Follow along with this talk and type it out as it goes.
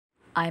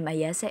I'm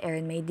Ayesa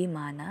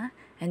Dimana,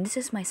 and this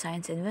is my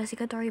science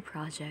investigatory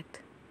project.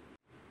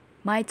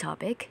 My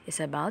topic is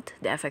about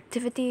the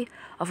effectivity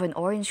of an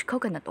orange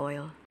coconut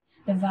oil.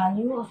 The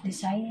value of the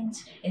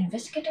science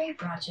investigatory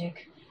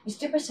project is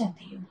to present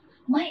to you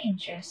my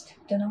interest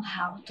to know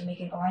how to make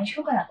an orange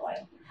coconut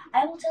oil.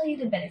 I will tell you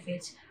the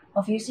benefits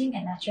of using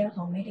a natural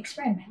homemade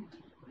experiment.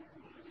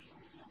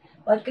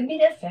 What could be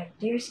the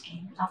effect to your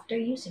skin after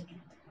using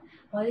it?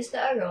 What is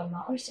the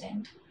aroma or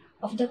scent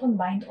of the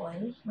combined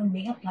oil when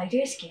being applied to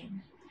your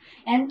skin?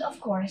 And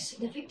of course,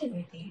 the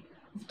effectivity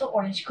of the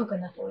orange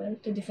coconut oil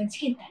to different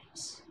skin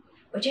types,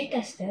 which I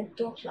tested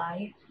to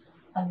apply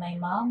on my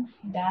mom,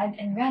 dad,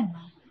 and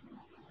grandma.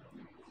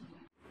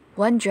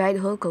 1 dried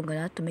whole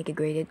coconut to make a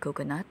grated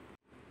coconut,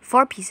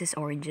 4 pieces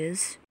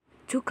oranges,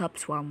 2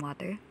 cups warm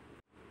water,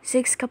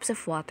 6 cups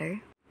of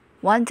water,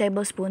 1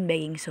 tablespoon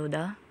baking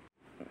soda,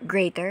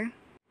 grater,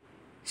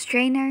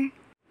 strainer,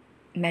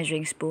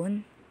 measuring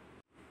spoon,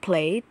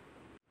 plate,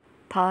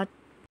 pot,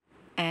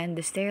 and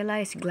the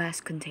sterilized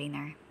glass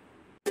container.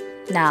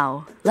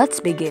 Now, let's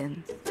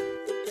begin.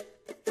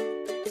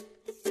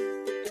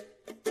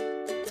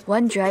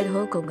 1 dried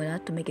whole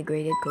coconut to make a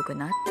grated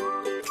coconut,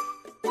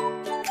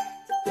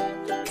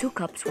 2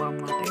 cups warm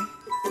water.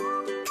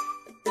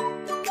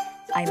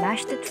 I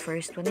mashed it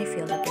first when I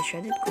feel that the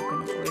shredded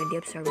coconut already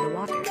absorbed the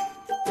water.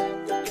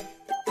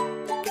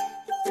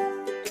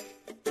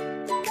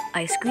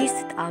 I squeezed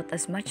it out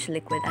as much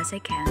liquid as I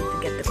can to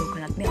get the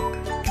coconut milk.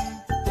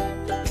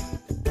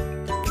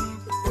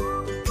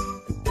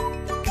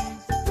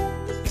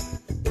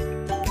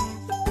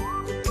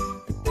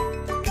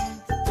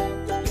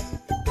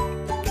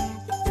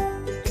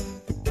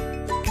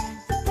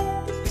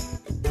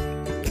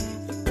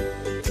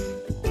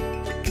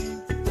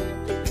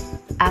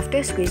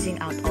 After squeezing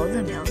out all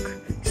the milk,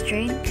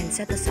 strain and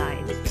set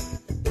aside.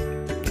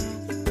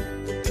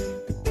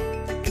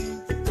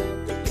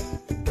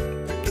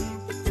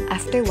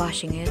 After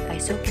washing it, I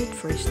soaked it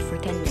first for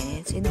 10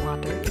 minutes in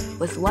water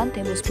with 1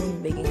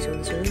 tablespoon baking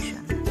soda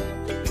solution.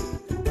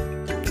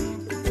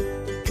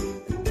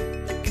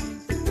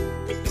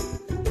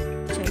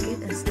 Check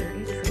it and stir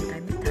it from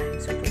time to time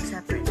so it will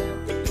separate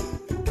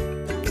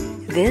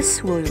milk.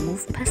 This will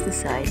remove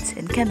pesticides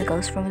and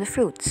chemicals from the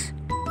fruits.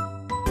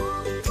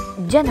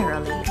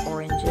 Generally,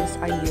 oranges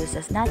are used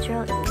as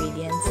natural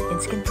ingredients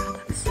in skin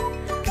products,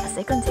 as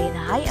they contain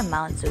high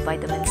amounts of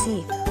vitamin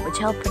C, which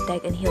help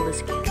protect and heal the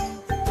skin.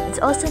 It's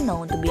also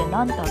known to be a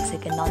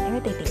non-toxic and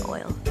non-irritating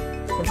oil.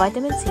 The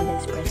vitamin C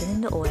that is present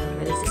in the oil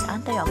releases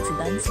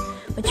antioxidants,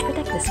 which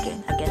protect the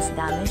skin against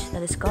damage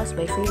that is caused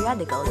by free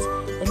radicals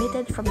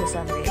emitted from the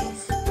sun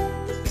rays,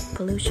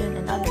 pollution,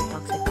 and other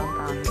toxic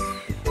compounds.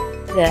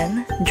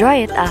 Then,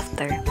 dry it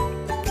after.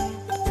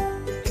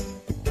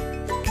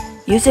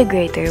 Use a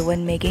grater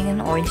when making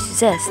an orange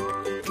zest.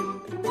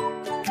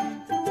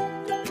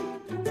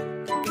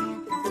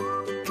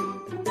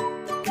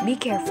 Be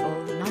careful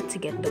not to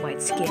get the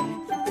white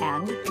skin,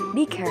 and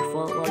be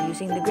careful while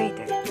using the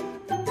grater.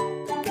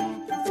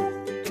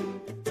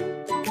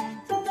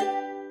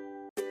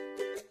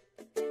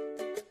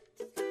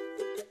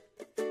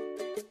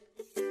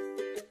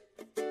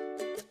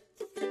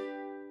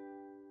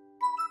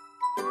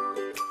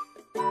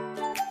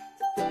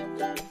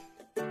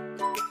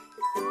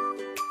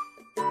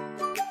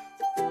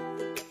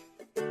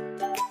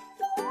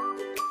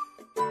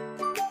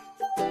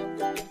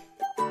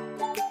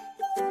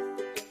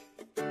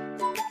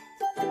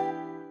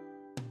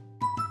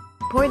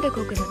 Pour the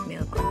coconut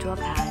milk onto a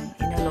pan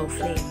in a low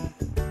flame.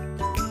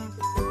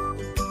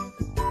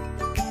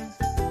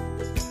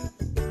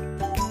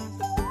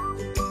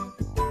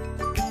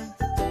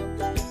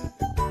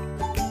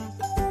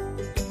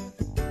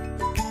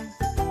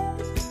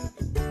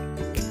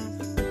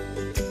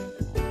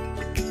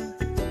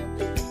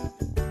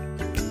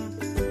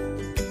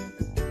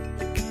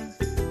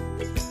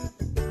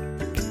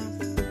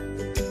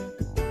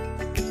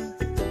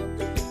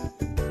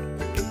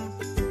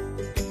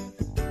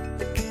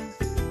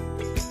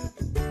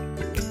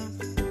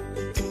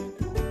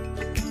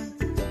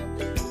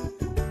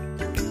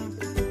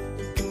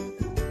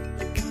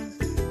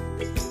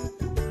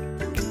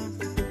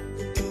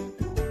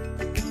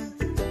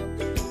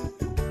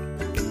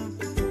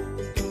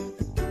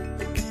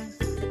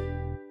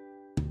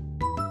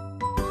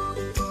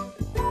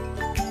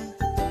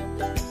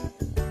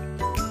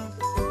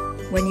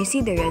 When you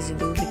see the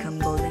residue become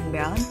golden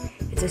brown,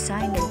 it's a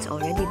sign that it's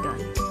already done.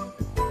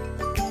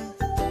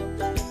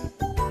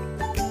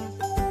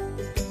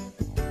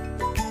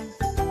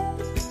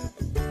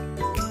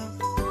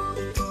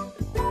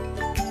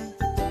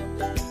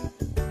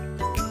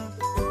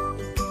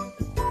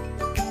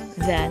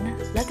 Then,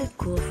 let it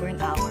cool for an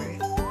hour.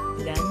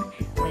 Then,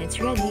 when it's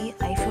ready,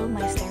 I fill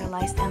my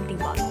sterilized empty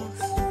bottles.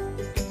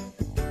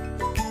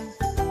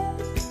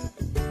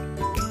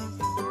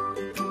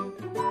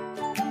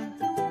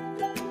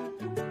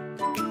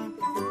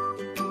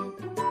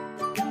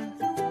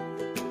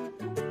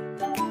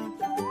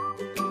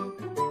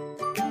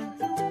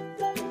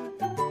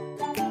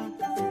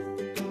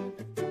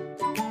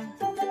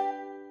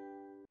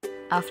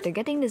 After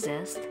getting the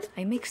zest,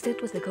 I mixed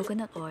it with the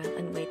coconut oil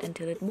and wait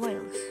until it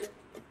boils.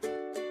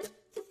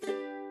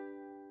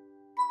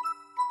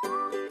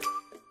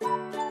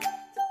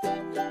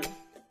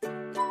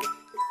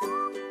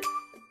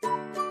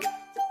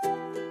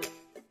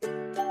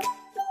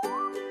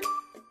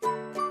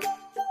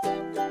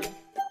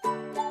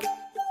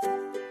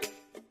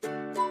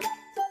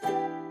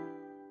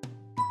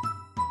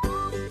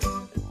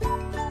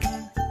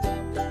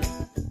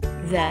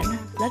 Then,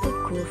 let it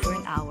cool for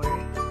an hour.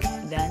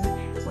 Then,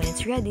 when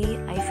it's ready,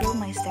 I fill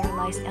my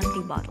sterilized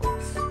empty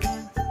bottles.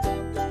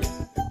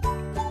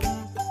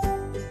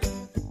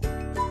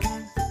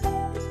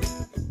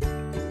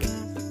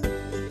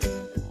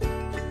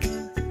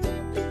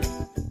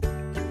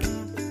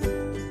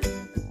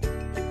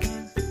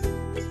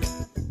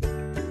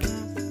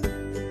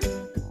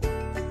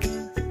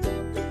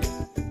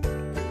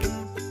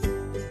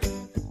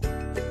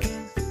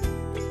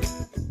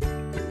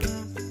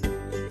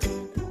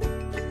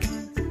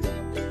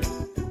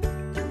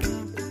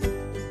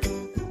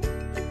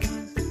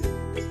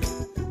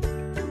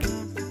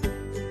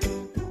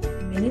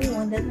 The new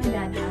one that my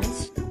dad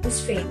has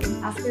was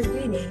fading after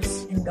 3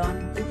 days and gone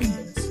after 10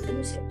 days of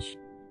usage.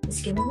 The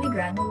skin of my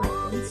granule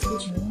lightens,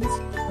 which means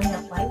when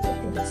applied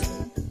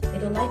continuously,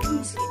 it will lighten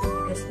the skin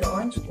because the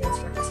orange peels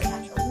work as a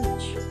natural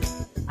bleach.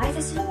 I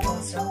tested it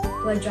also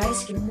to a dry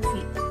skin in the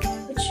feet,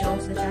 which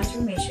shows the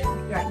transformation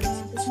of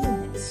dryness to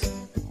smoothness.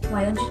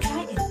 Why don't you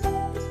try it?